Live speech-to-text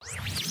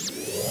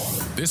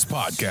This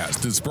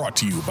podcast is brought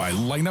to you by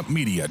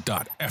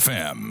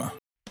lineupmedia.fm.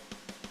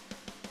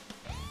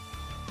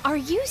 Are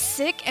you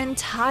sick and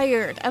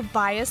tired of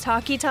biased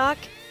hockey talk?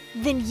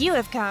 Then you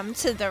have come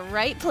to the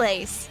right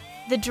place.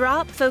 The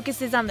Drop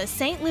focuses on the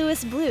St.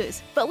 Louis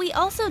Blues, but we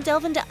also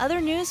delve into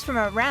other news from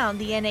around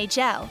the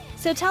NHL.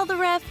 So tell the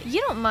ref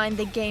you don't mind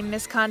the game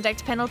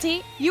misconduct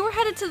penalty. You were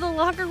headed to the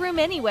locker room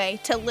anyway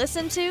to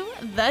listen to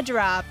The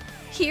Drop.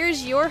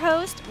 Here's your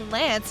host,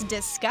 Lance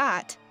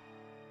Descott.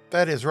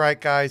 That is right,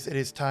 guys. It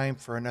is time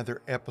for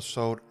another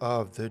episode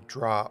of the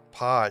Drop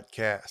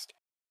Podcast.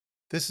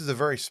 This is a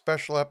very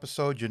special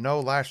episode. You know,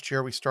 last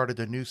year we started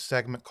a new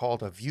segment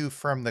called A View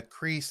From The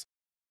Crease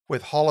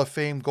with Hall of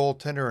Fame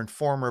goaltender and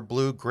former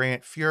Blue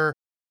Grant Fuhr.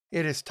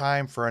 It is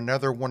time for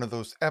another one of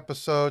those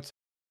episodes.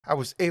 I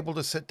was able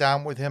to sit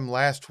down with him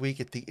last week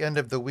at the end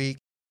of the week,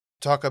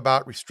 talk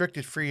about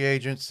restricted free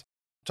agents,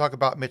 talk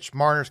about Mitch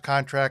Marner's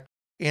contract,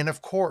 and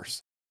of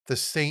course, the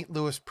St.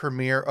 Louis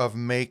premiere of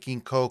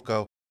Making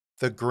Coco,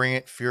 the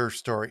Grant Fuhr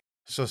story.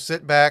 So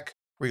sit back,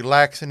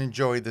 relax, and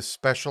enjoy this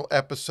special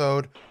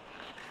episode.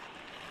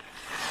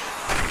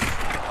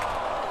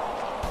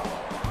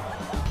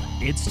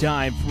 It's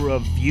time for A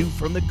View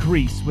From The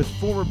Crease with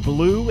former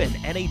Blue and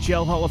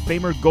NHL Hall of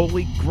Famer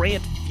goalie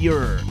Grant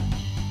Fuhr.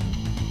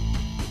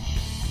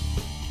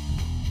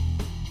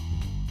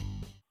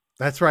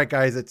 That's right,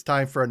 guys. It's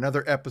time for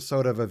another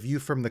episode of A View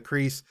From The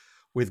Crease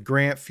with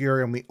Grant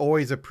Fuhr, and we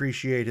always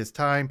appreciate his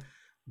time.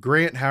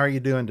 Grant, how are you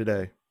doing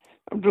today?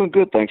 I'm doing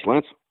good, thanks,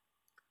 Lance.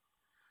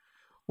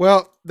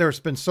 Well, there's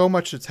been so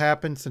much that's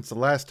happened since the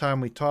last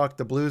time we talked.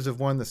 The Blues have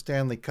won the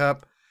Stanley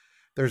Cup.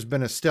 There's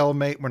been a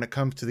stalemate when it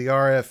comes to the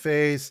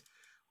RFAs.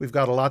 We've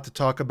got a lot to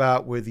talk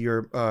about with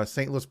your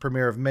St. Louis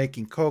premiere of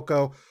Making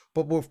Coco.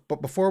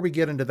 But before we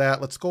get into that,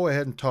 let's go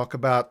ahead and talk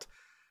about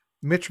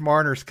Mitch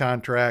Marner's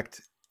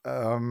contract.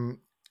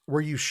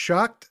 Were you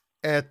shocked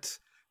at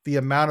the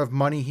amount of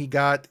money he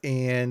got,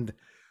 and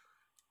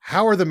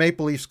how are the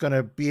Maple Leafs going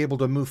to be able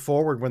to move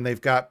forward when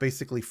they've got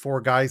basically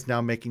four guys now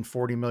making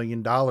 $40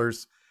 million?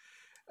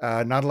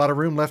 Not a lot of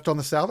room left on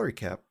the salary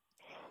cap.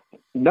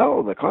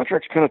 No, the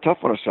contract's kind of tough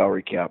on a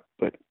salary cap,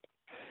 but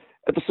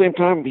at the same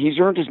time, he's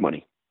earned his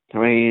money. I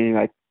mean,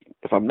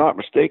 if I'm not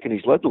mistaken,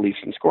 he's led the Leafs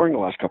in scoring the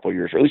last couple of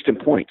years, or at least in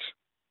points.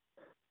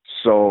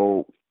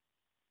 So,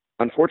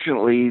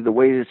 unfortunately, the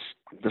way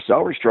the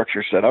salary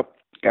structure is set up,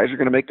 guys are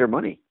going to make their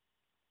money.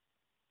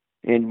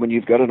 And when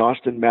you've got an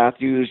Austin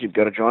Matthews, you've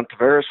got a John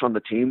Tavares on the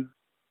team,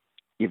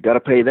 you've got to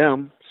pay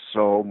them.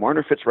 So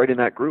Marner fits right in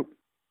that group.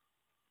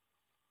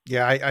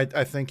 Yeah,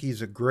 I think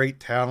he's a great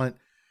talent.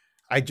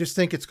 I just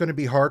think it's going to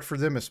be hard for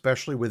them,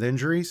 especially with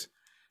injuries.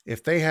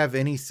 If they have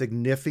any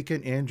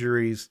significant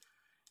injuries,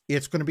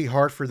 it's going to be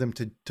hard for them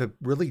to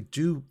really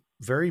do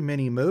very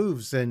many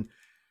moves. And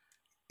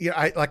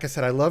like I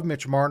said, I love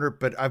Mitch Marner,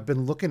 but I've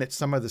been looking at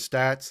some of the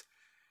stats.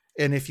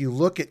 And if you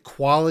look at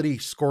quality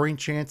scoring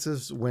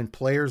chances when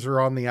players are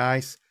on the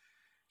ice,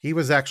 he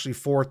was actually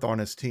fourth on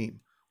his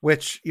team,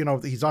 which,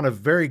 he's on a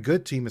very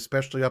good team,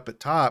 especially up at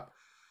top.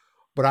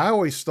 But I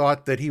always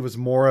thought that he was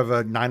more of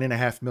a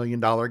 $9.5 million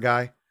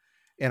guy.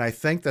 And I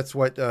think that's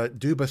what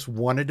Dubas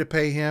wanted to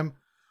pay him.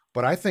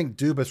 But I think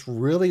Dubas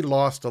really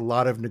lost a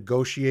lot of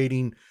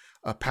negotiating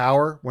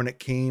power when it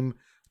came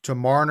to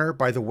Marner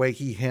by the way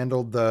he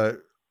handled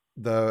the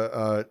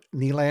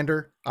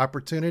Nylander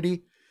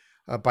opportunity.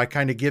 By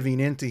kind of giving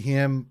in to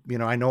him.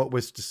 I know it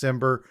was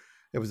December.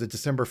 It was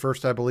December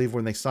 1st, I believe,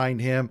 when they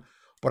signed him.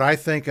 But I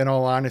think, in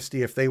all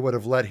honesty, if they would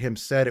have let him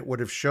set, it would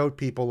have showed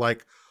people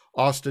like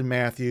Austin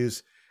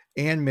Matthews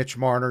and Mitch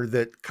Marner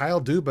that Kyle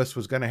Dubas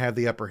was going to have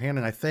the upper hand.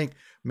 And I think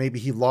maybe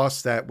he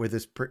lost that with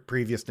his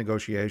previous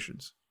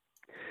negotiations.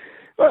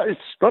 Well,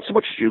 it's not so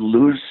much as you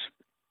lose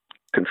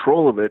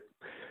control of it.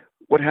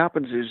 What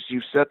happens is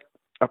you've got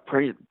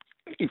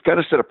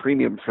to set a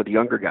premium for the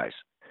younger guys.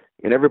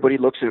 And everybody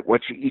looks at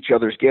what each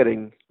other's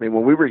getting. I mean,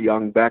 when we were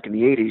young back in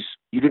the 80s,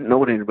 you didn't know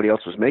what anybody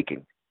else was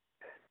making.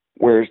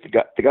 Whereas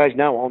the guys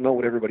now all know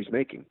what everybody's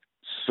making.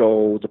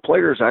 So the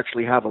players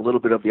actually have a little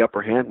bit of the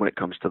upper hand when it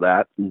comes to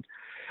that. And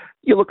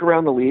you look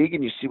around the league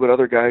and you see what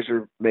other guys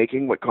are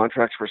making, what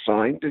contracts were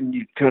signed, and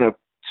you kind of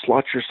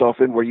slot yourself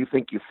in where you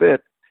think you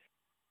fit.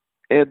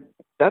 And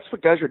that's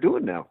what guys are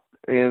doing now.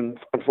 And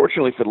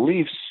unfortunately for the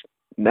Leafs,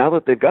 now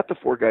that they've got the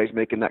four guys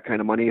making that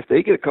kind of money, if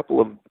they get a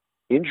couple of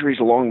injuries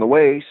along the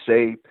way,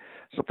 say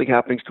something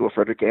happens to a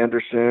Frederick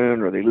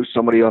Anderson or they lose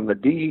somebody on the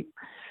D,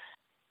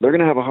 they're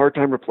going to have a hard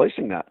time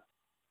replacing that.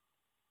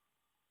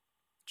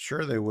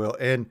 Sure they will.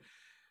 And,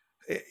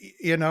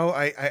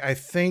 I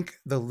think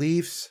the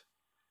Leafs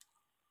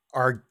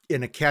are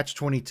in a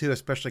catch-22,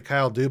 especially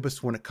Kyle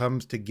Dubas, when it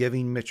comes to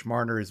giving Mitch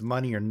Marner his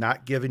money or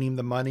not giving him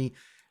the money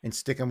and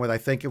sticking with, I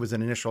think it was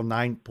an initial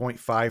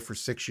 9.5 for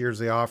 6 years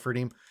they offered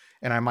him.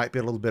 And I might be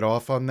a little bit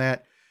off on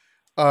that.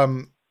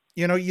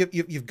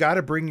 You've got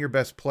to bring your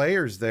best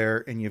players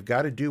there and you've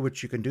got to do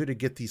what you can do to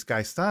get these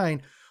guys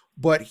signed.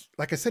 But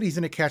like I said, he's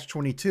in a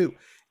catch-22.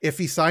 If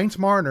he signs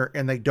Marner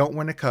and they don't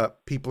win a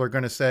cup, people are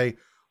going to say,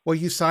 well,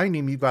 you signed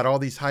him. You've got all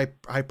these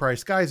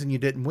high-priced guys and you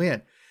didn't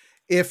win.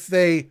 If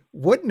they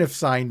wouldn't have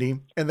signed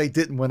him and they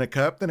didn't win a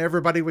cup, then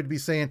everybody would be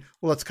saying,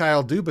 well, it's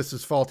Kyle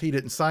Dubas's fault he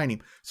didn't sign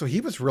him. So he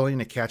was really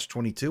in a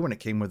catch-22 when it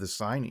came with his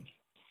signing.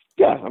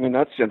 Yeah, I mean,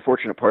 that's the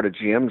unfortunate part of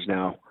GMs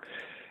now,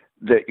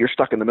 that you're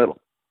stuck in the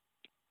middle.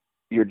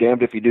 You're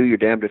damned if you do, you're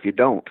damned if you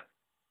don't.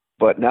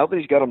 But now that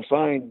he's got them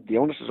signed, the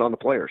onus is on the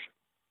players.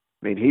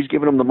 I mean, he's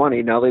giving them the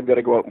money. Now they've got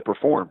to go out and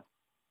perform.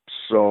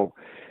 So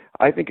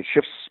I think it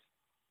shifts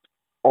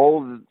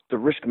all the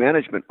risk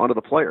management onto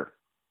the player.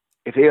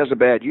 If he has a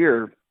bad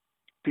year,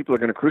 people are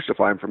going to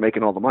crucify him for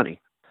making all the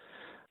money.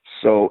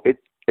 So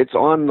it's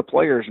on the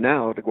players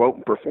now to go out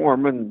and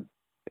perform. And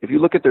if you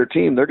look at their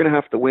team, they're going to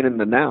have to win in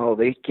the now.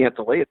 They can't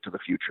delay it to the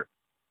future.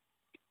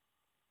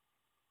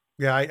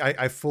 Yeah,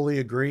 I fully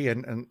agree.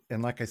 And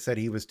like I said,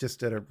 he was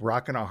just at a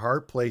rock and a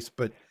hard place.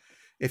 But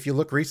if you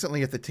look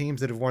recently at the teams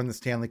that have won the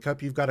Stanley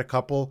Cup, you've got a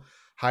couple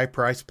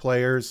high-priced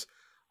players.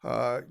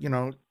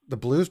 The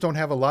Blues don't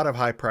have a lot of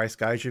high-priced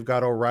guys. You've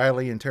got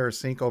O'Reilly and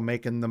Tarasenko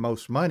making the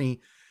most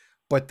money,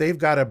 but they've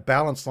got a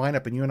balanced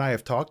lineup. And you and I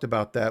have talked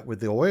about that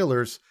with the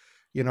Oilers.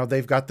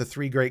 They've got the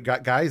three great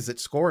guys that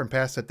score and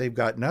pass that they've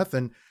got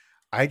nothing.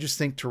 I just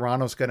think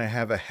Toronto's going to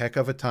have a heck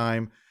of a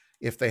time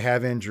if they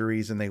have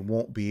injuries and they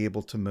won't be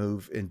able to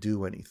move and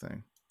do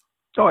anything.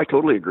 Oh, I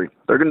totally agree.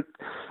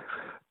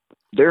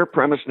 Their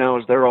premise now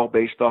is they're all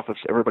based off of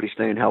everybody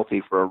staying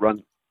healthy for a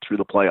run through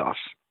the playoffs.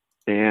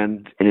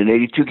 And in an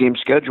 82-game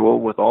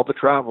schedule with all the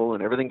travel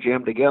and everything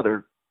jammed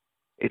together,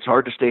 it's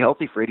hard to stay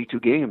healthy for 82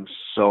 games.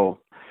 So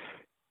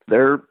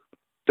they're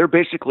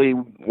basically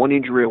one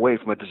injury away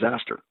from a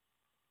disaster.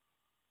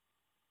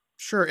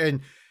 Sure,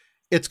 and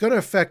it's going to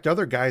affect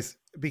other guys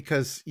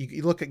because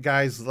you look at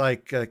guys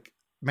like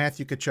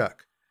Matthew Tkachuk,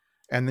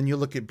 and then you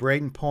look at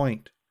Braden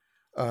Point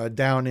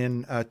down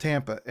in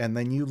Tampa, and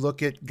then you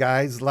look at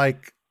guys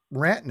like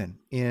Rantanen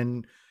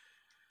in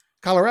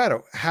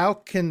Colorado. How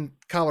can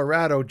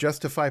Colorado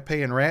justify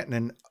paying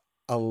Rantanen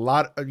a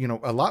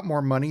lot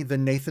more money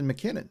than Nathan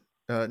MacKinnon?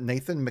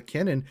 Nathan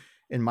MacKinnon,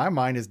 in my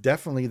mind, is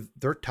definitely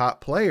their top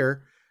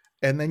player.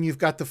 And then you've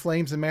got the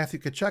Flames and Matthew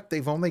Tkachuk.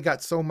 They've only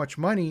got so much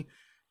money.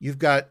 You've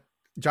got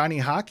Johnny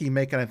Hockey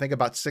making, I think,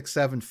 about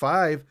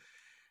 $6.75.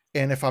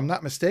 And if I'm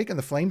not mistaken,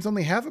 the Flames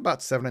only have about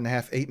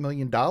 $7.5, $8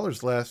 million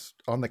less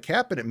on the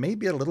cap, and it may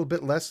be a little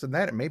bit less than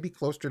that. It may be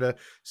closer to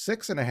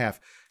 6.5.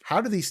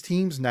 How do these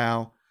teams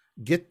now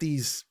get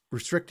these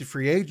restricted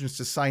free agents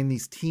to sign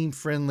these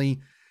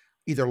team-friendly,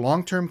 either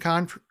long-term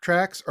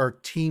contracts or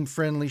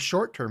team-friendly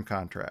short-term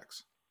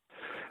contracts?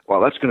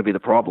 Well, that's going to be the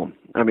problem.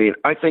 I mean,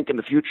 I think in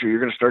the future you're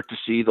going to start to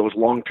see those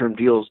long-term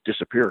deals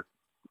disappear,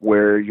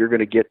 where you're going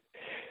to get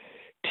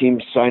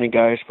teams signing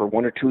guys for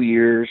 1 or 2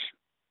 years.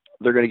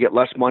 They're going to get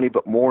less money,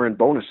 but more in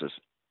bonuses.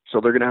 So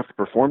they're going to have to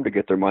perform to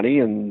get their money.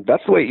 And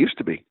that's the way it used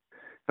to be.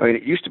 I mean,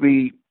 it used to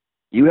be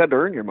you had to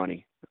earn your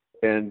money,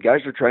 and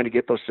guys are trying to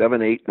get those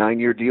 7, 8,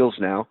 9-year deals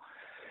now.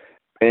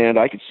 And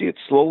I can see it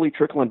slowly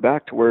trickling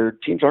back to where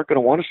teams aren't going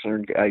to want to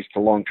sign guys to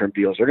long-term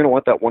deals. They're going to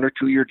want that 1 or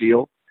 2 year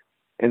deal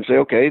and say,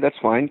 okay, that's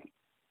fine.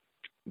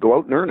 Go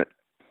out and earn it.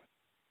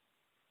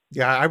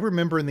 Yeah. I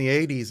remember in the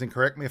 80s, and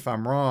correct me if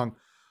I'm wrong,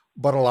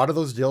 but a lot of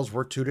those deals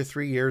were 2 to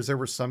 3 years. There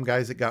were some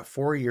guys that got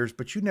 4 years,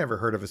 but you never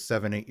heard of a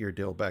 7, 8 year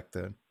deal back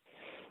then.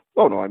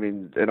 Oh, no. I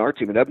mean, in our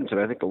team in Edmonton,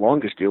 I think the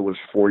longest deal was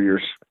 4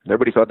 years.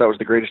 Everybody thought that was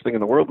the greatest thing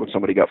in the world when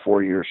somebody got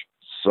 4 years.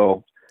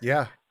 So,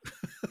 yeah.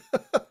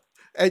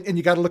 and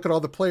you got to look at all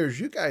the players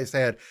you guys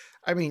had.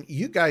 I mean,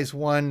 you guys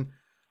won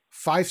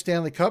 5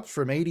 Stanley Cups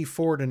from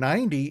 84 to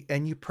 90,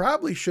 and you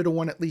probably should have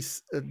won at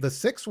least the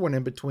 6th one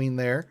in between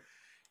there.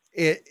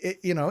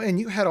 And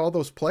you had all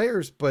those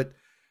players, but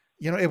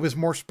it was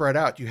more spread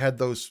out. You had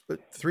those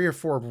 3 or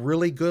 4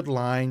 really good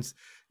lines.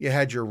 You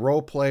had your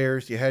role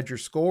players, you had your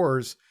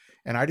scorers,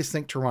 and I just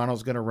think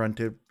Toronto's going to run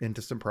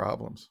into some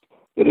problems.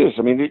 It is.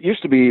 I mean, it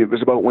used to be it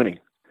was about winning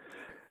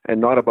and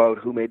not about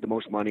who made the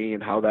most money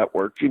and how that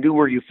worked. You knew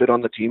where you fit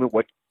on the team and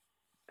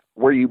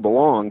where you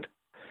belonged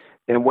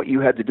and what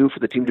you had to do for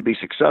the team to be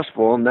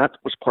successful, and that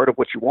was part of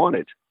what you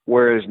wanted.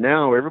 Whereas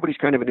now everybody's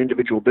kind of an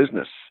individual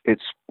business.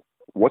 It's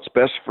what's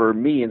best for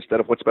me instead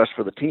of what's best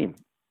for the team.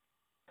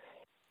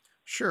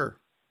 Sure.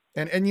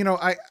 And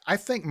I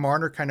think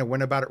Marner kind of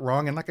went about it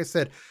wrong. And like I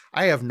said,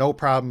 I have no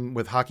problem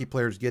with hockey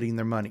players getting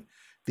their money.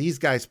 These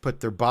guys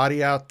put their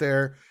body out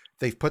there.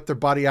 They've put their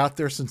body out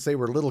there since they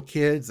were little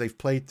kids. They've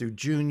played through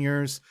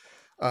juniors,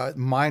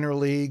 minor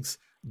leagues.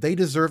 They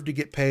deserve to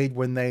get paid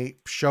when they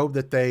show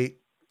that they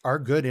are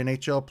good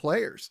NHL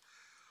players.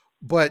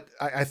 But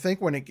I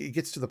think when it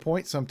gets to the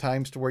point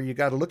sometimes to where you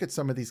got to look at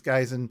some of these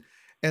guys and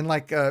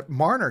like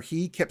Marner,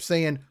 he kept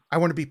saying, I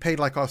want to be paid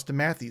like Austin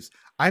Matthews.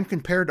 I'm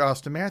compared to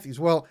Austin Matthews.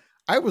 Well,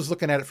 I was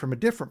looking at it from a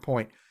different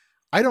point.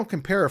 I don't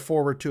compare a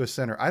forward to a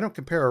center. I don't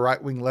compare a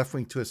right wing, left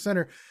wing to a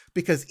center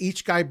because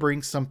each guy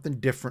brings something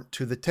different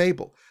to the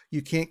table.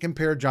 You can't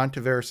compare John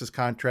Tavares'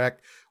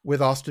 contract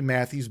with Austin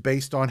Matthews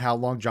based on how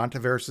long John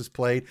Tavares has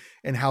played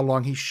and how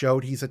long he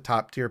showed he's a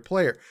top tier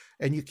player.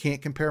 And you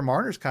can't compare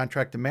Marner's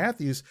contract to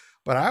Matthews,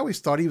 but I always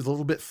thought he was a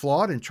little bit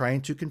flawed in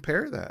trying to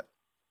compare that.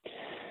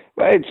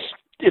 Well,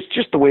 it's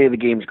just the way the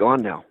game's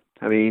gone now.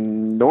 I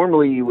mean,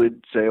 normally you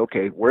would say,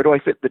 okay, where do I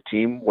fit the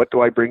team? What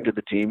do I bring to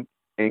the team?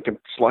 And can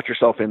slot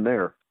yourself in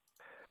there.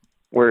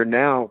 Where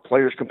now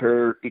players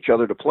compare each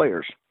other to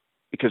players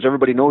because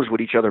everybody knows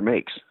what each other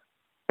makes.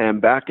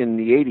 And back in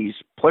the 80s,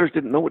 players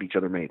didn't know what each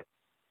other made.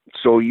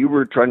 So you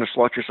were trying to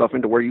slot yourself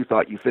into where you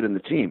thought you fit in the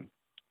team.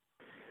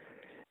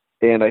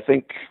 And I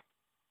think,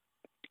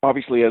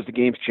 obviously, as the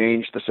game's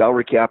changed, the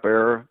salary cap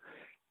era,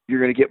 you're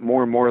going to get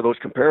more and more of those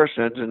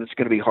comparisons, and it's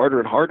going to be harder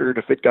and harder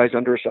to fit guys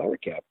under a salary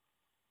cap.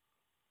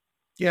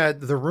 Yeah,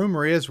 the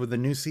rumor is with the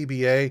new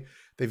CBA,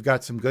 they've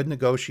got some good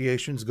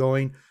negotiations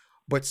going,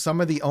 but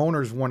some of the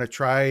owners want to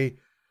try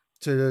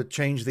to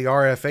change the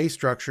RFA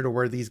structure to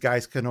where these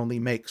guys can only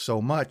make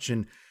so much.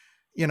 And,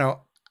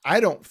 I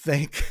don't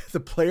think the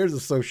Players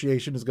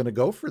Association is going to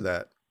go for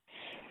that.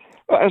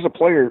 Well, as a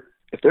player,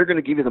 if they're going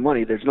to give you the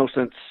money, there's no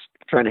sense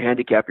trying to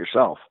handicap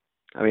yourself.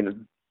 I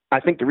mean, I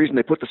think the reason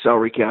they put the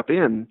salary cap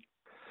in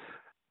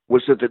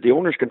was so that the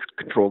owners can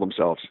control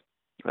themselves.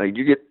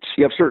 You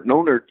have certain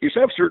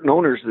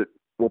owners that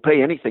will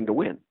pay anything to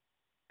win.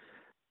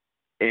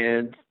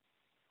 And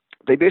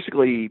they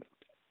basically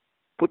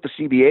put the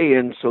CBA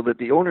in so that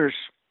the owners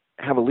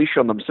have a leash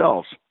on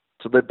themselves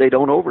so that they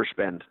don't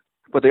overspend.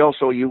 But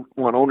you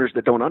want owners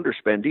that don't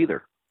underspend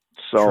either.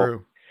 So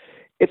True.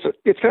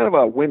 It's kind of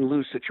a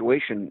win-lose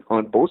situation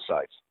on both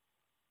sides.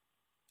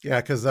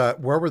 Yeah, because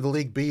where would the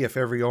league be if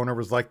every owner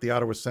was like the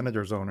Ottawa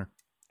Senators owner?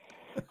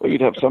 Well, you'd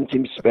have some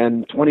teams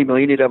spend $20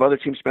 million, you'd have other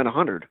teams spend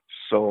 $100.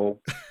 So,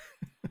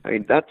 I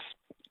mean, that's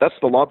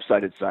the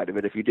lopsided side of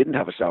it if you didn't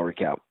have a salary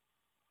cap.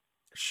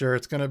 Sure,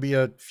 it's going to be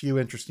a few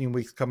interesting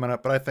weeks coming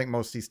up, but I think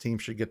most of these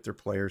teams should get their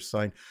players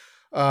signed.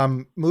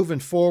 Moving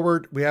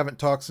forward, we haven't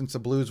talked since the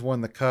Blues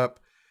won the Cup,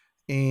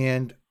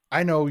 and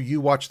I know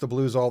you watch the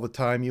Blues all the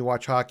time. You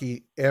watch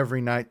hockey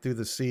every night through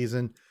the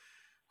season.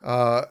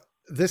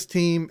 This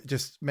team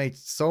just made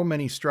so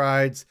many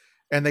strides,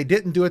 and they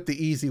didn't do it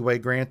the easy way,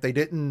 Grant. They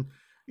didn't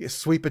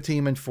sweep a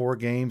team in 4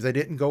 games. They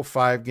didn't go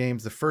 5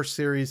 games. The first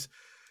series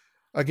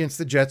against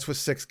the Jets was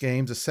 6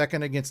 games. The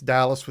second against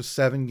Dallas was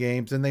 7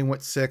 games. Then they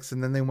went 6,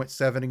 and then they went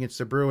 7 against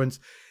the Bruins.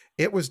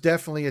 It was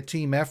definitely a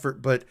team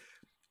effort, but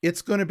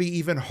it's going to be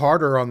even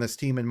harder on this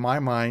team in my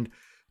mind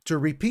to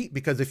repeat,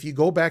 because if you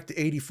go back to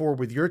 84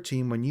 with your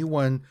team, when you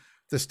won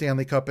the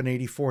Stanley Cup in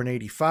 84 and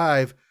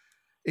 85,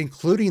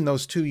 including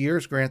those 2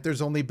 years, Grant,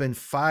 there's only been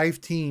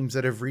 5 teams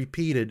that have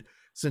repeated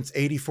since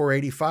 84,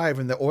 85,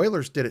 and the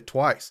Oilers did it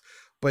twice.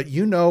 But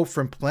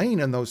from playing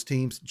in those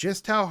teams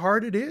just how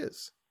hard it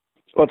is.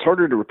 Well, it's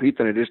harder to repeat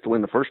than it is to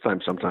win the first time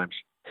sometimes,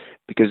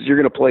 because you're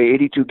going to play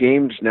 82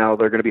 games now.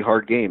 They're going to be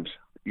hard games.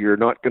 You're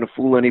not going to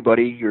fool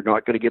anybody. You're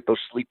not going to get those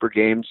sleeper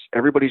games.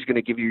 Everybody's going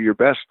to give you your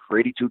best for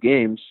 82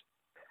 games.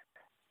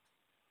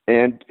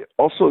 And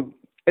also,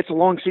 it's a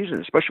long season,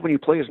 especially when you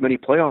play as many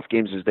playoff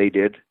games as they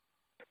did.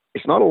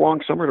 It's not a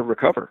long summer to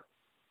recover.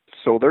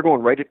 So they're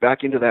going right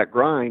back into that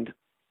grind.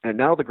 And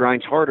now the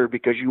grind's harder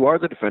because you are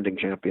the defending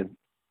champion.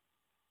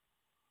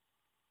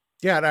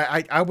 Yeah,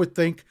 and I would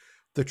think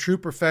the true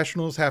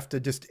professionals have to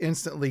just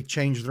instantly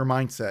change their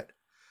mindset.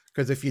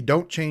 Because if you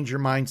don't change your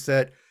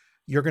mindset,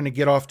 you're going to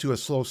get off to a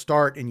slow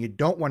start, and you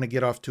don't want to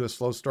get off to a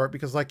slow start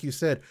because, like you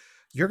said,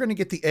 you're going to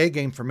get the A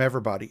game from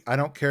everybody. I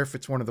don't care if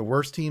it's one of the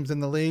worst teams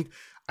in the league.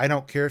 I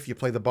don't care if you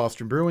play the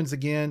Boston Bruins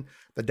again,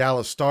 the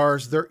Dallas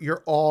Stars.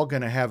 You're all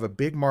going to have a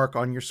big mark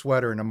on your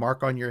sweater and a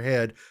mark on your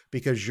head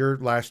because you're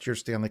last year's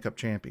Stanley Cup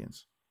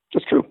champions.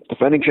 That's true.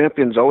 Defending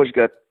champions always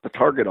got the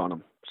target on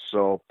them.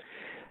 So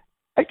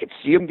I could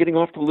see them getting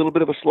off to a little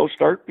bit of a slow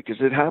start because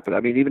it happened. I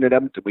mean, even at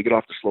Edmonton, we get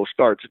off to slow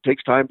starts. It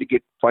takes time to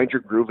find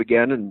your groove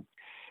again and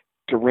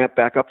to ramp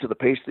back up to the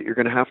pace that you're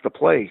going to have to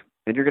play.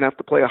 And you're going to have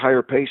to play a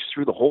higher pace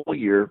through the whole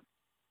year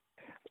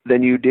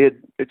than you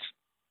did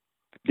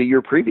the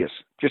year previous,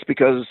 just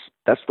because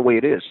that's the way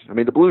it is. I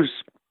mean, the Blues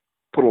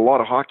put a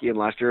lot of hockey in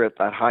last year at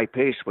that high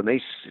pace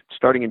when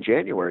starting in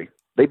January.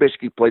 They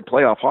basically played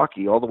playoff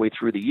hockey all the way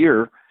through the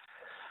year,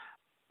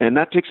 and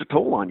that takes a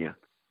toll on you.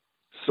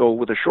 So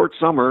with a short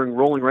summer and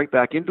rolling right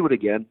back into it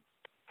again,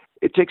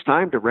 it takes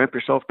time to ramp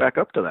yourself back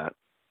up to that.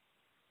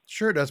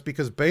 Sure it does,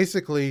 because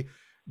basically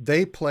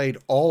they played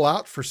all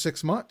out for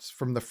 6 months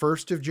from the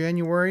 1st of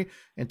January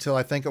until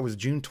I think it was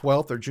June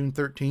 12th or June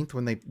 13th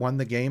when they won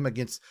the game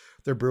against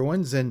the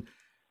Bruins. And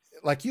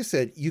like you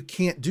said, you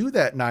can't do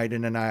that night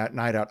in and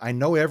night out. I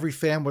know every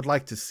fan would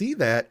like to see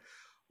that,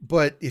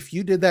 but if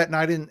you did that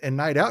night in and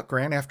night out,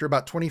 Grant, after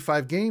about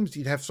 25 games,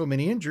 you'd have so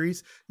many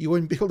injuries, you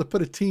wouldn't be able to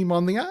put a team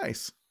on the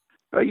ice.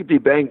 Well, you'd be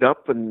banged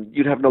up and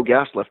you'd have no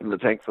gas left in the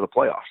tank for the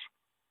playoffs.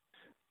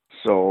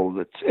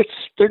 So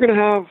they're going to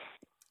have,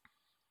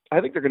 I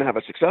think they're going to have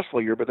a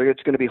successful year, but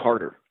it's going to be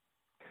harder.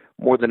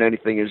 More than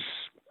anything is,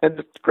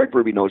 and Craig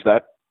Berube knows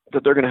that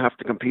they're going to have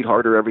to compete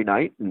harder every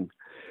night, and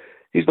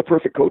he's the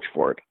perfect coach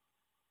for it.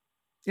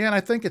 Yeah, and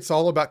I think it's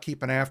all about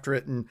keeping after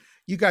it. And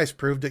you guys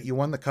proved it. You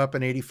won the Cup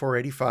in 84,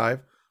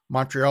 85.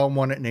 Montreal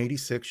won it in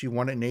 86. You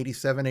won it in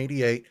 87,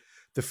 88.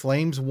 The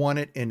Flames won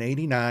it in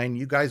 89.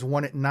 You guys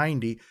won it in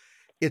 90.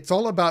 It's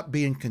all about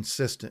being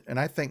consistent. And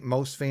I think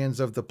most fans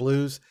of the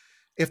Blues,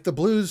 if the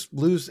Blues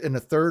lose in the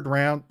third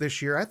round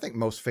this year, I think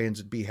most fans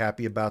would be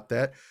happy about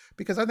that,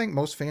 because I think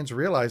most fans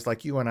realize,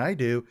 like you and I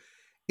do,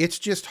 it's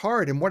just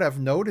hard. And what I've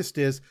noticed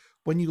is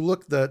when you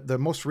look, the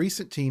most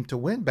recent team to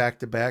win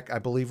back-to-back, I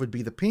believe, would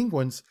be the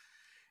Penguins,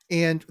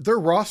 and their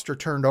roster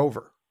turned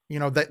over.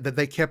 That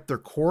they kept their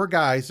core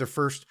guys, their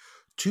first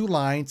two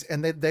lines,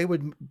 and they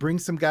would bring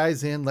some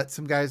guys in, let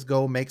some guys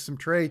go, make some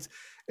trades.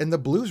 And the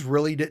Blues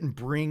really didn't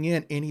bring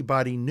in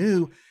anybody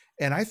new.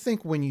 And I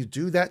think when you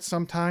do that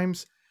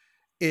sometimes,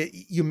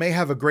 you may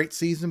have a great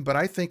season, but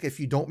I think if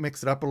you don't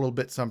mix it up a little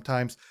bit,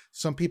 sometimes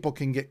some people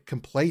can get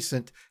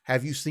complacent.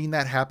 Have you seen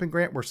that happen,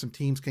 Grant, where some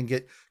teams can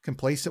get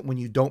complacent when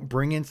you don't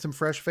bring in some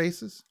fresh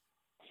faces?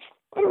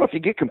 I don't know if you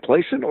get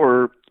complacent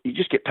or you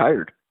just get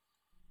tired.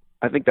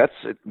 I think that's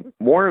it.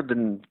 More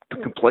than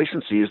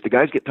complacency is the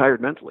guys get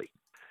tired mentally.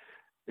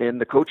 And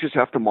the coaches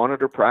have to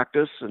monitor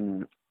practice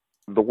and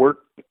the work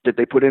that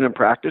they put in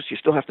practice. You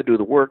still have to do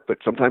the work, but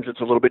sometimes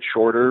it's a little bit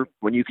shorter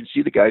when you can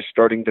see the guys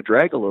starting to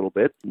drag a little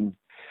bit. And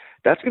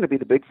that's going to be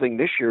the big thing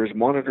this year, is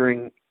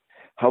monitoring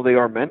how they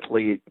are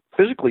mentally.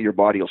 Physically, your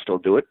body will still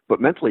do it, but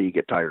mentally you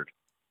get tired.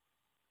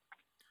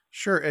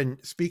 Sure. And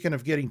speaking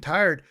of getting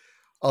tired,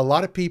 a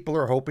lot of people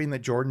are hoping that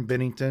Jordan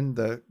Binnington,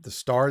 the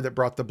star that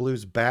brought the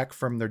Blues back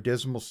from their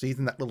dismal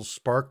season, that little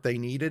spark they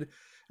needed,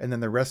 and then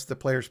the rest of the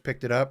players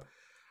picked it up.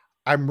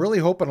 I'm really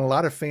hoping a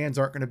lot of fans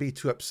aren't going to be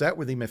too upset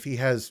with him if he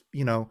has,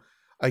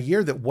 a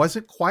year that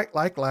wasn't quite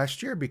like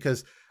last year,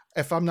 because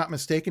if I'm not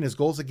mistaken, his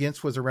goals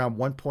against was around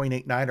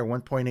 1.89 or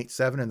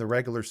 1.87 in the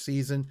regular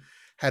season,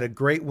 had a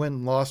great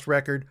win-loss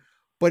record,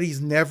 but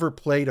he's never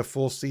played a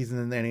full season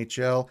in the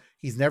NHL.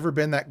 He's never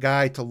been that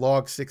guy to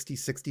log 60,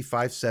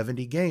 65,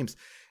 70 games.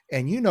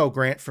 And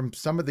Grant, from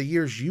some of the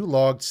years you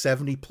logged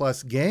 70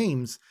 plus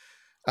games,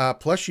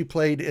 plus you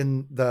played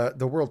in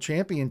the World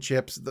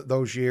Championships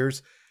those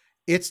years.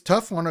 It's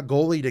tough on a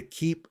goalie to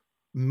keep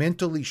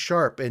mentally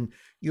sharp. And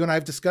you and I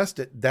have discussed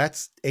it.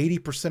 That's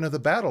 80% of the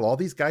battle. All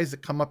these guys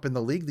that come up in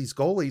the league, these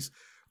goalies,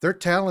 they're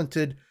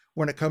talented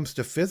when it comes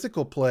to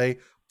physical play,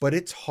 but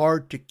it's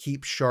hard to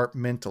keep sharp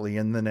mentally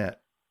in the net.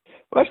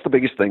 Well, that's the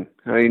biggest thing.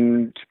 I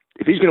mean,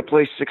 if he's going to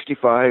play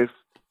 65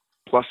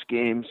 plus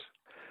games,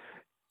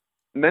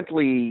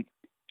 mentally,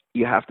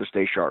 you have to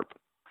stay sharp.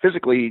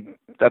 Physically,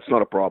 that's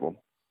not a problem.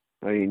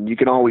 I mean, you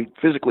can always,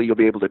 physically, you'll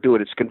be able to do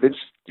it.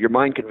 Your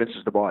mind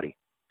convinces the body.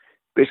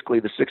 Basically,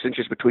 the 6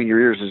 inches between your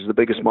ears is the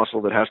biggest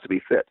muscle that has to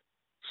be fit.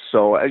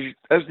 So as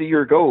the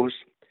year goes,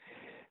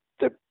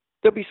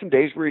 there'll be some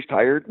days where he's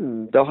tired,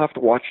 and they'll have to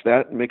watch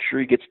that and make sure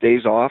he gets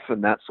days off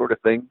and that sort of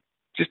thing,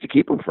 just to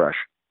keep him fresh.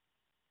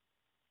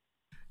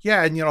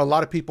 Yeah, and a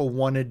lot of people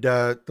wanted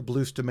the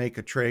Blues to make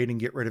a trade and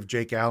get rid of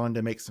Jake Allen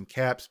to make some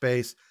cap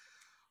space.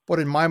 But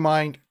in my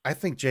mind, I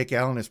think Jake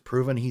Allen has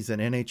proven he's an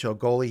NHL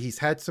goalie. He's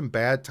had some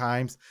bad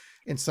times,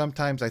 and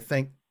sometimes I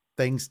think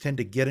things tend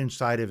to get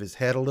inside of his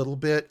head a little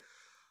bit.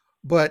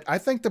 But I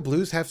think the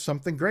Blues have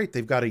something great.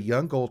 They've got a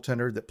young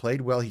goaltender that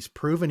played well. He's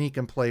proven he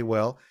can play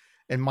well.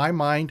 In my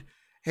mind,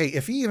 hey,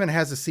 if he even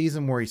has a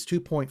season where he's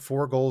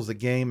 2.4 goals a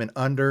game and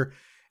under,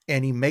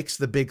 and he makes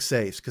the big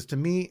saves, because to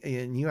me,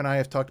 and you and I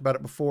have talked about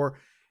it before,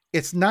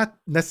 it's not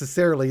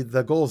necessarily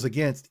the goals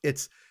against.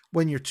 It's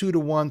when you're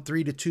 2-1,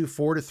 3-2,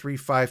 4-3,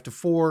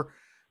 5-4,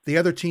 the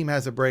other team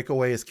has a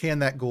breakaway. Is can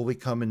that goalie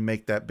come and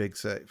make that big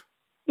save?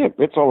 Yeah,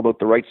 it's all about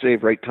the right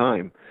save, right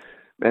time.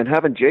 And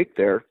having Jake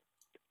there,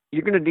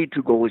 you're going to need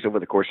two goalies over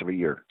the course of a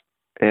year.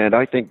 And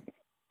I think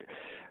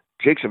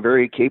Jake's a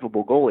very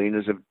capable goalie and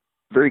is a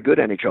very good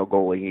NHL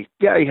goalie.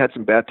 He had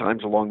some bad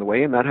times along the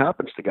way, and that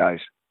happens to guys.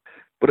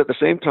 But at the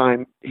same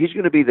time, he's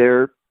going to be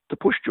there to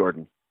push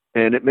Jordan,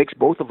 and it makes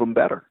both of them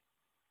better.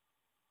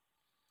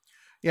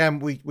 Yeah,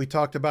 and we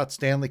talked about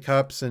Stanley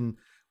Cups, and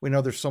we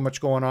know there's so much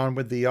going on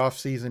with the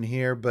offseason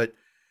here, but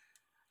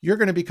you're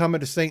going to be coming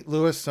to St.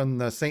 Louis on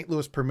the St.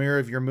 Louis premiere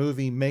of your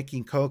movie,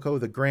 Making Coco,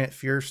 the Grant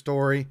Fuhr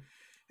story.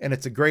 And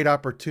it's a great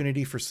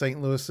opportunity for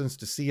St. Louisans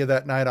to see you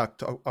that night,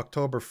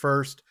 October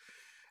 1st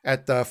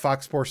at the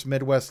Fox Sports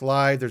Midwest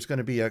Live. There's going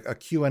to be a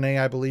Q&A,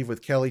 I believe,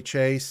 with Kelly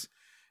Chase.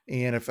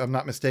 And if I'm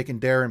not mistaken,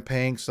 Darren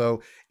Pang.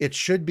 So it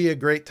should be a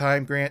great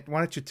time. Grant, why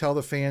don't you tell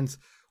the fans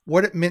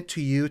what it meant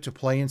to you to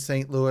play in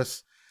St.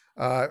 Louis,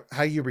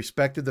 how you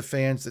respected the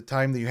fans, the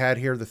time that you had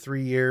here, the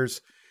 3 years,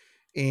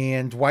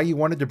 and why you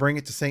wanted to bring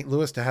it to St.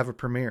 Louis to have a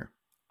premiere.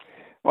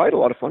 Well, I had a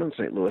lot of fun in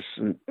St. Louis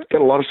and got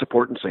a lot of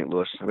support in St.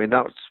 Louis. I mean,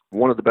 that was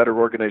one of the better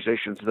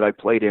organizations that I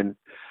played in,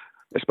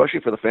 especially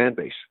for the fan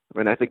base. I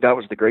mean, I think that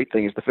was the great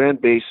thing, is the fan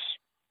base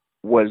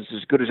was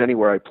as good as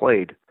anywhere I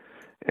played.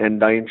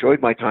 And I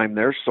enjoyed my time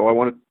there, so I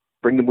want to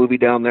bring the movie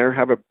down there,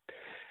 have a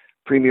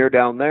premiere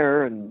down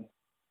there, and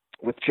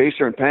with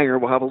Chaser and Panger,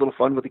 we'll have a little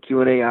fun with the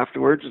Q&A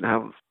afterwards,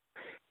 and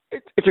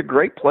it's a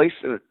great place.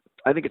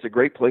 I think it's a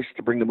great place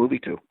to bring the movie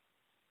to.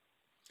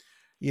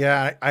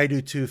 Yeah, I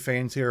do too.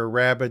 Fans here are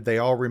rabid. They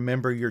all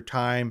remember your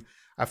time.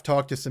 I've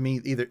talked to some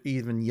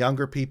even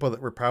younger people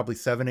that were probably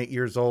 7, 8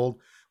 years old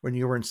when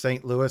you were in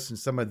St. Louis, and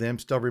some of them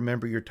still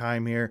remember your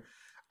time here.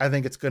 I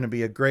think it's going to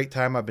be a great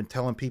time. I've been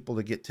telling people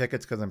to get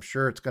tickets because I'm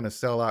sure it's going to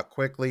sell out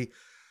quickly.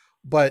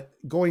 But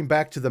going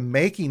back to the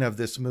making of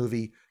this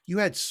movie, you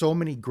had so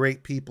many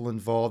great people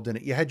involved in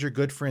it. You had your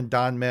good friend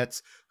Don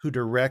Metz, who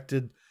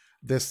directed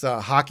this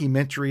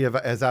hockeymentary,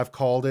 as I've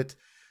called it.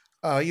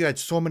 You had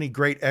so many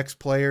great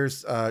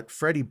ex-players.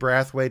 Freddie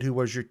Brathwaite, who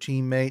was your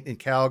teammate in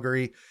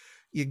Calgary.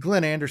 You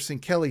Glenn Anderson,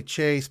 Kelly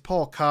Chase,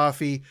 Paul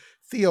Coffey,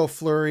 Theo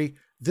Fleury.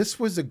 This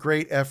was a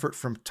great effort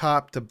from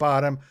top to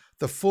bottom.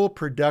 The full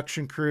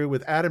production crew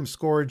with Adam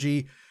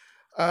Scorgi,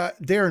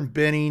 Darren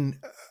Benning,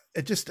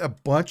 just a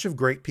bunch of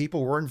great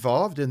people were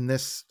involved in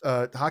this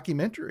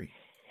hockeymentary.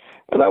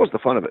 Well, that was the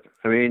fun of it.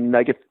 I mean,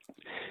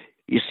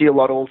 you see a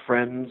lot of old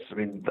friends. I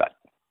mean,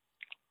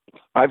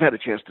 I've had a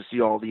chance to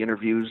see all the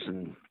interviews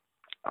and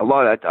a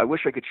lot. I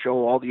wish I could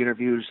show all the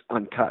interviews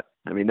uncut.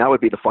 I mean, that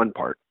would be the fun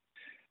part.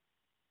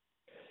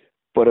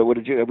 But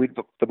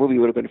the movie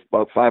would have been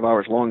about 5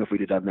 hours long if we'd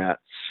have done that.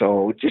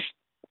 So just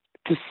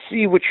to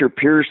see what your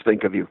peers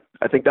think of you.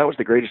 I think that was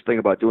the greatest thing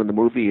about doing the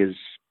movie is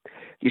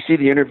you see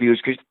the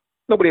interviews because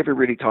nobody ever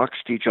really talks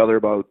to each other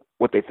about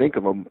what they think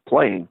of them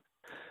playing.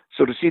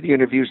 So to see the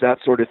interviews, that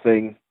sort of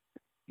thing,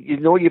 you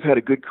know you've had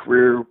a good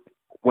career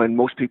when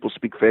most people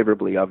speak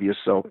favorably of you.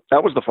 So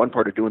that was the fun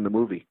part of doing the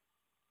movie.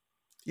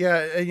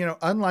 Yeah,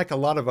 unlike a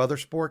lot of other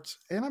sports,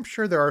 and I'm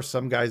sure there are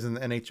some guys in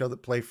the NHL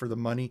that play for the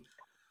money,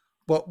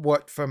 but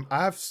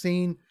I've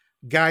seen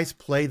guys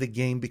play the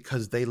game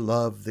because they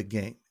love the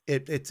game.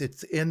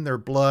 It's in their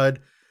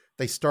blood.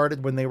 They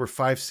started when they were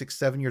 5, 6,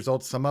 7 years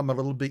old. Some of them a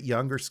little bit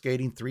younger,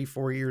 skating 3,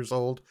 4 years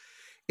old.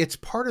 It's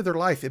part of their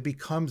life. It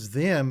becomes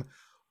them,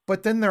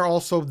 but then they're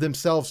also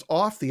themselves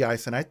off the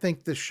ice. And I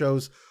think this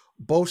shows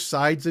both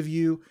sides of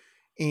you.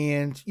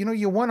 And,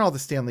 you won all the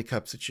Stanley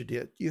Cups that you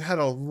did. You had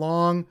a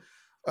long,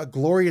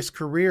 glorious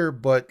career,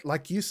 but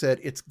like you said,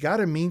 it's got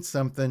to mean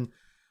something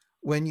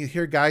when you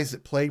hear guys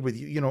that played with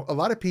you. A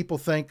lot of people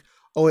think,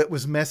 oh, it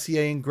was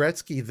Messier and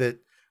Gretzky that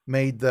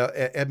made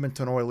the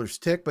Edmonton Oilers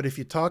tick. But if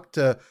you talk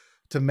to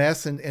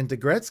Mess and to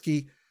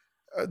Gretzky,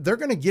 they're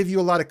going to give you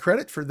a lot of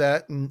credit for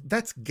that. And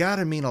that's got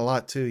to mean a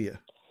lot to you.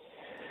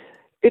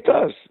 It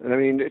does. I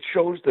mean, it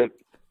shows that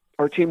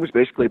our team was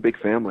basically a big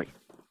family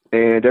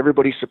and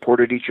everybody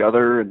supported each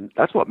other. And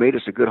that's what made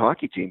us a good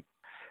hockey team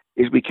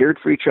is we cared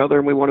for each other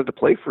and we wanted to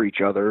play for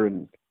each other.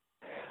 And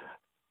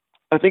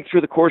I think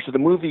through the course of the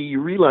movie, you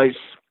realize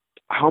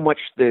how much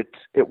that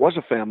it was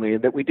a family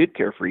and that we did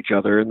care for each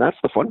other. And that's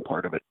the fun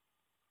part of it.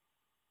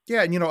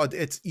 Yeah. And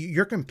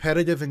you're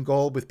competitive in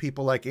goal with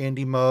people like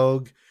Andy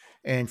Moog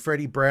and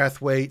Freddie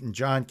Brathwaite and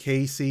John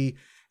Casey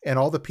and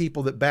all the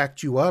people that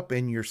backed you up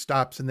in your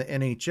stops in the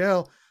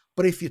NHL.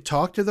 But if you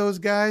talk to those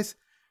guys,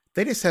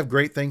 they just have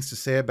great things to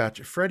say about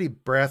you. Freddie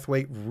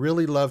Brathwaite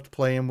really loved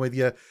playing with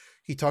you.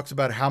 He talks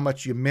about how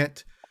much you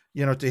meant,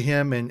 to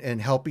him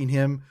and helping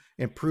him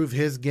improve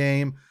his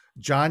game.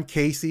 John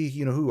Casey,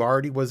 who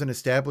already was an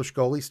established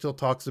goalie, still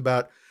talks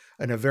about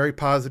in a very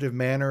positive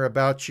manner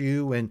about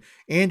you. And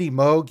Andy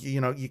Moog,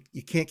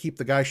 you can't keep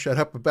the guy shut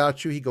up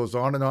about you. He goes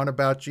on and on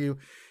about you.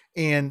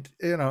 And,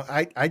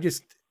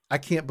 I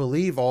can't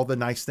believe all the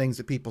nice things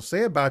that people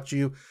say about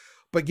you,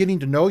 but getting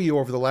to know you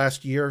over the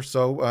last year or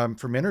so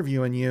from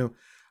interviewing you,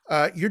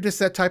 you're just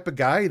that type of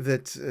guy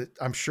that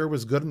I'm sure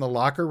was good in the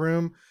locker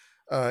room.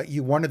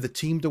 You wanted the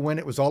team to win.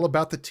 It was all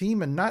about the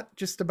team and not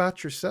just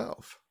about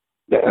yourself.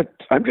 Yeah,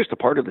 I'm just a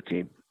part of the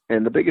team.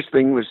 And the biggest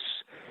thing was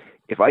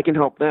if I can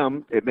help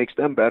them, it makes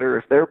them better.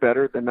 If they're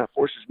better, then that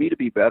forces me to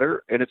be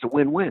better, and it's a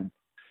win-win.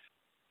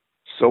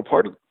 So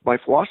part of my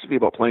philosophy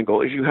about playing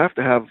goal is you have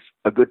to have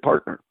a good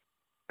partner.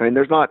 I mean,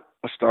 there's not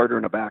a starter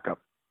and a backup.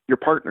 You're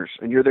partners,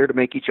 and you're there to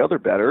make each other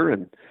better.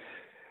 And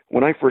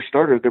when I first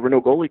started, there were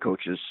no goalie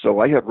coaches. So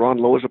I had Ron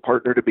Lowe as a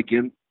partner to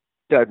begin.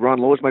 I had Ron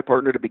Lowe as my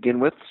partner to begin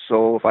with.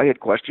 So if I had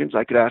questions,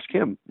 I could ask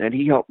him, and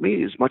he helped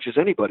me as much as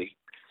anybody.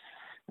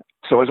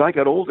 So as I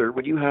got older,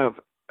 when you have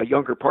a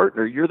younger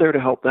partner, you're there to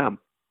help them.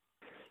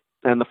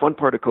 And the fun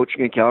part of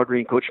coaching in Calgary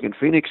and coaching in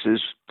Phoenix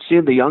is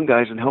seeing the young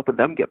guys and helping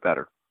them get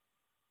better.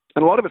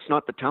 And a lot of it's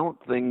not the talent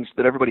things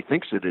that everybody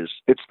thinks it is.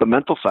 It's the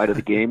mental side of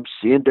the game,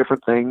 seeing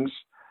different things,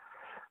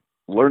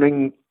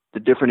 learning the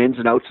different ins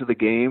and outs of the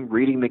game,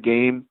 reading the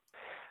game.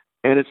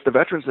 And it's the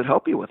veterans that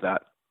help you with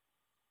that.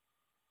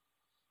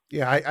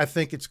 Yeah, I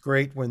think it's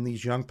great when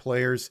these young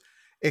players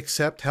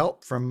accept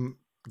help from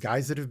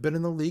guys that have been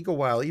in the league a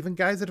while, even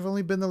guys that have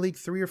only been in the league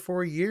 3 or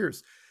 4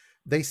 years.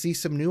 They see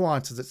some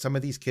nuances that some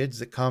of these kids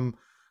that come,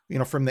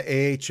 from the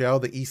AHL,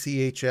 the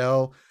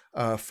ECHL,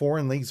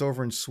 foreign leagues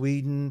over in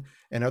Sweden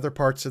and other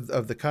parts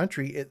of the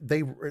country,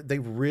 they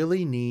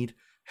really need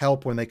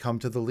help when they come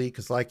to the league.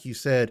 Because like you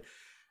said,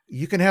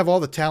 you can have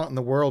all the talent in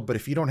the world, but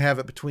if you don't have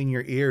it between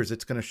your ears,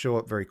 it's going to show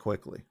up very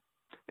quickly.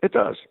 It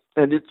does.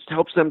 And it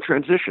helps them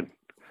transition,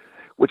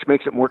 which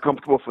makes it more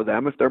comfortable for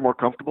them. If they're more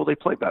comfortable, they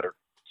play better.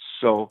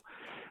 So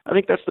I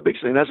think that's the big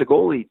thing. And as a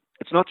goalie,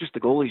 it's not just the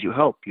goalies you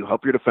help. You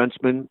help your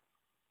defensemen,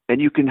 and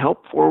you can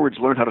help forwards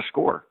learn how to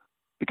score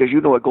because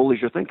you know what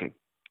goalies are thinking.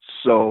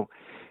 So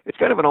it's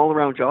kind of an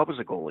all-around job as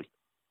a goalie.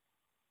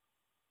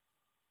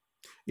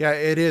 Yeah,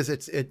 it is.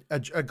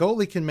 A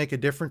goalie can make a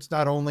difference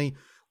not only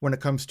when it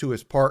comes to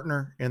his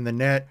partner in the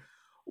net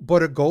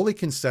but a goalie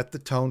can set the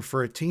tone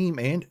for a team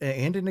and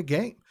in a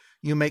game.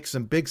 You make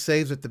some big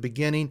saves at the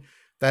beginning.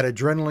 That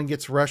adrenaline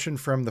gets rushing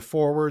from the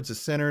forwards, the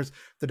centers,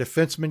 the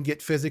defensemen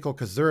get physical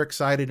because they're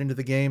excited into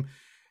the game,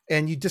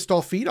 and you just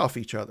all feed off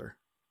each other.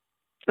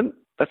 And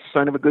that's a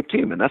sign of a good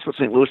team, and that's what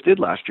St. Louis did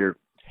last year.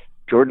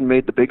 Jordan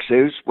made the big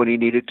saves when he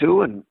needed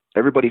to, and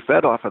everybody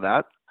fed off of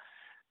that.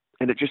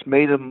 And it just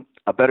made them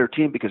a better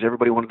team because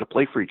everybody wanted to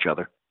play for each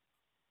other.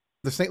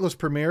 The St. Louis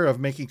premiere of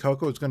Making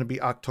Cocoa is going to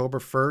be October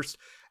 1st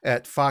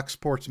at Fox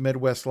Sports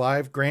Midwest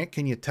Live. Grant,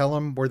 can you tell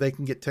them where they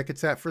can get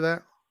tickets at for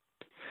that?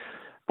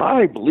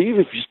 I believe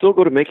if you still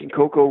go to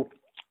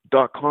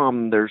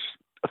makingcocoa.com, there's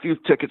a few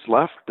tickets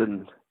left.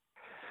 And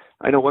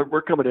I know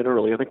we're coming in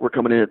early. I think we're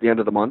coming in at the end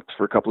of the month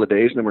for a couple of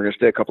days, and then we're going to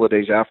stay a couple of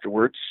days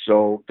afterwards.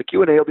 So the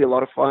Q&A will be a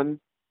lot of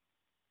fun.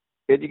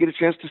 And you get a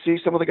chance to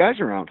see some of the guys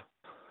around.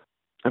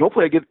 And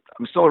hopefully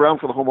I'm still around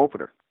for the home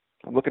opener.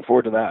 I'm looking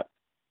forward to that.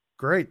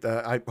 Great.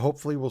 I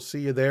hopefully will see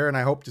you there, and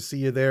I hope to see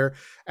you there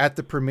at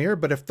the premiere.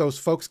 But if those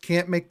folks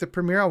can't make the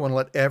premiere, I want to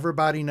let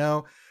everybody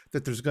know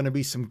that there's going to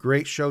be some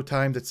great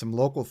showtimes at some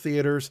local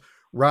theaters,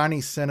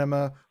 Ronnie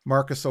Cinema,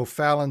 Marcus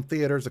O'Fallon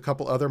Theaters, a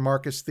couple other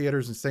Marcus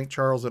Theaters in St.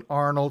 Charles and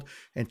Arnold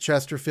and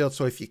Chesterfield.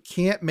 So if you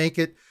can't make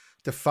it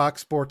to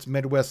Fox Sports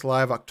Midwest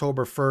Live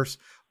October 1st,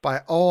 by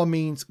all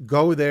means,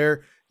 go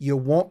there. You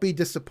won't be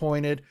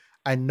disappointed.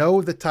 I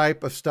know the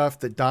type of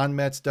stuff that Don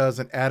Metz does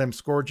and Adam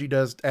Scorgi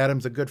does.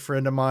 Adam's a good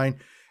friend of mine,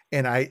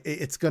 and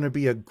it's going to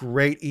be a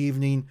great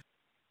evening.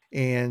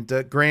 And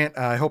Grant,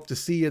 I hope to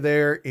see you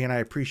there, and I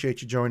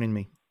appreciate you joining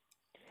me.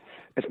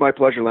 It's my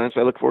pleasure, Lance.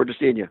 I look forward to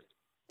seeing you.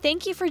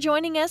 Thank you for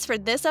joining us for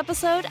this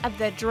episode of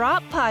the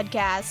Drop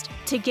Podcast.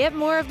 To get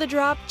more of The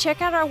Drop,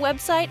 check out our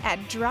website at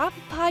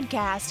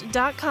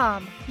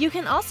droppodcast.com. You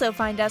can also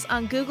find us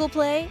on Google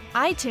Play,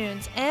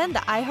 iTunes, and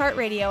the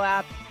iHeartRadio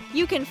app.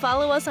 You can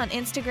follow us on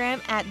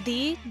Instagram at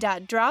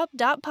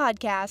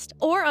the.drop.podcast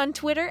or on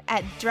Twitter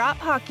at Drop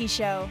Hockey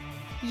Show.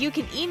 You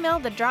can email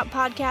the Drop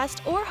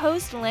Podcast or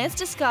host Lance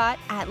DeScott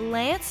at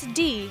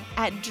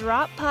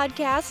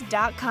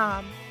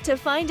lanced@droppodcast.com. To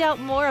find out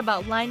more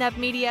about Lineup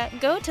Media,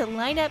 go to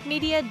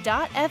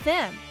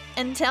lineupmedia.fm.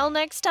 Until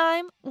next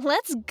time,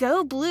 let's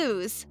go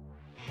Blues!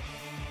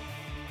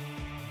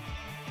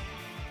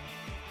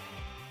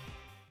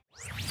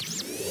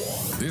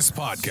 This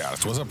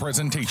podcast was a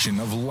presentation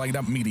of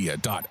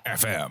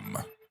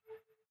lineupmedia.fm.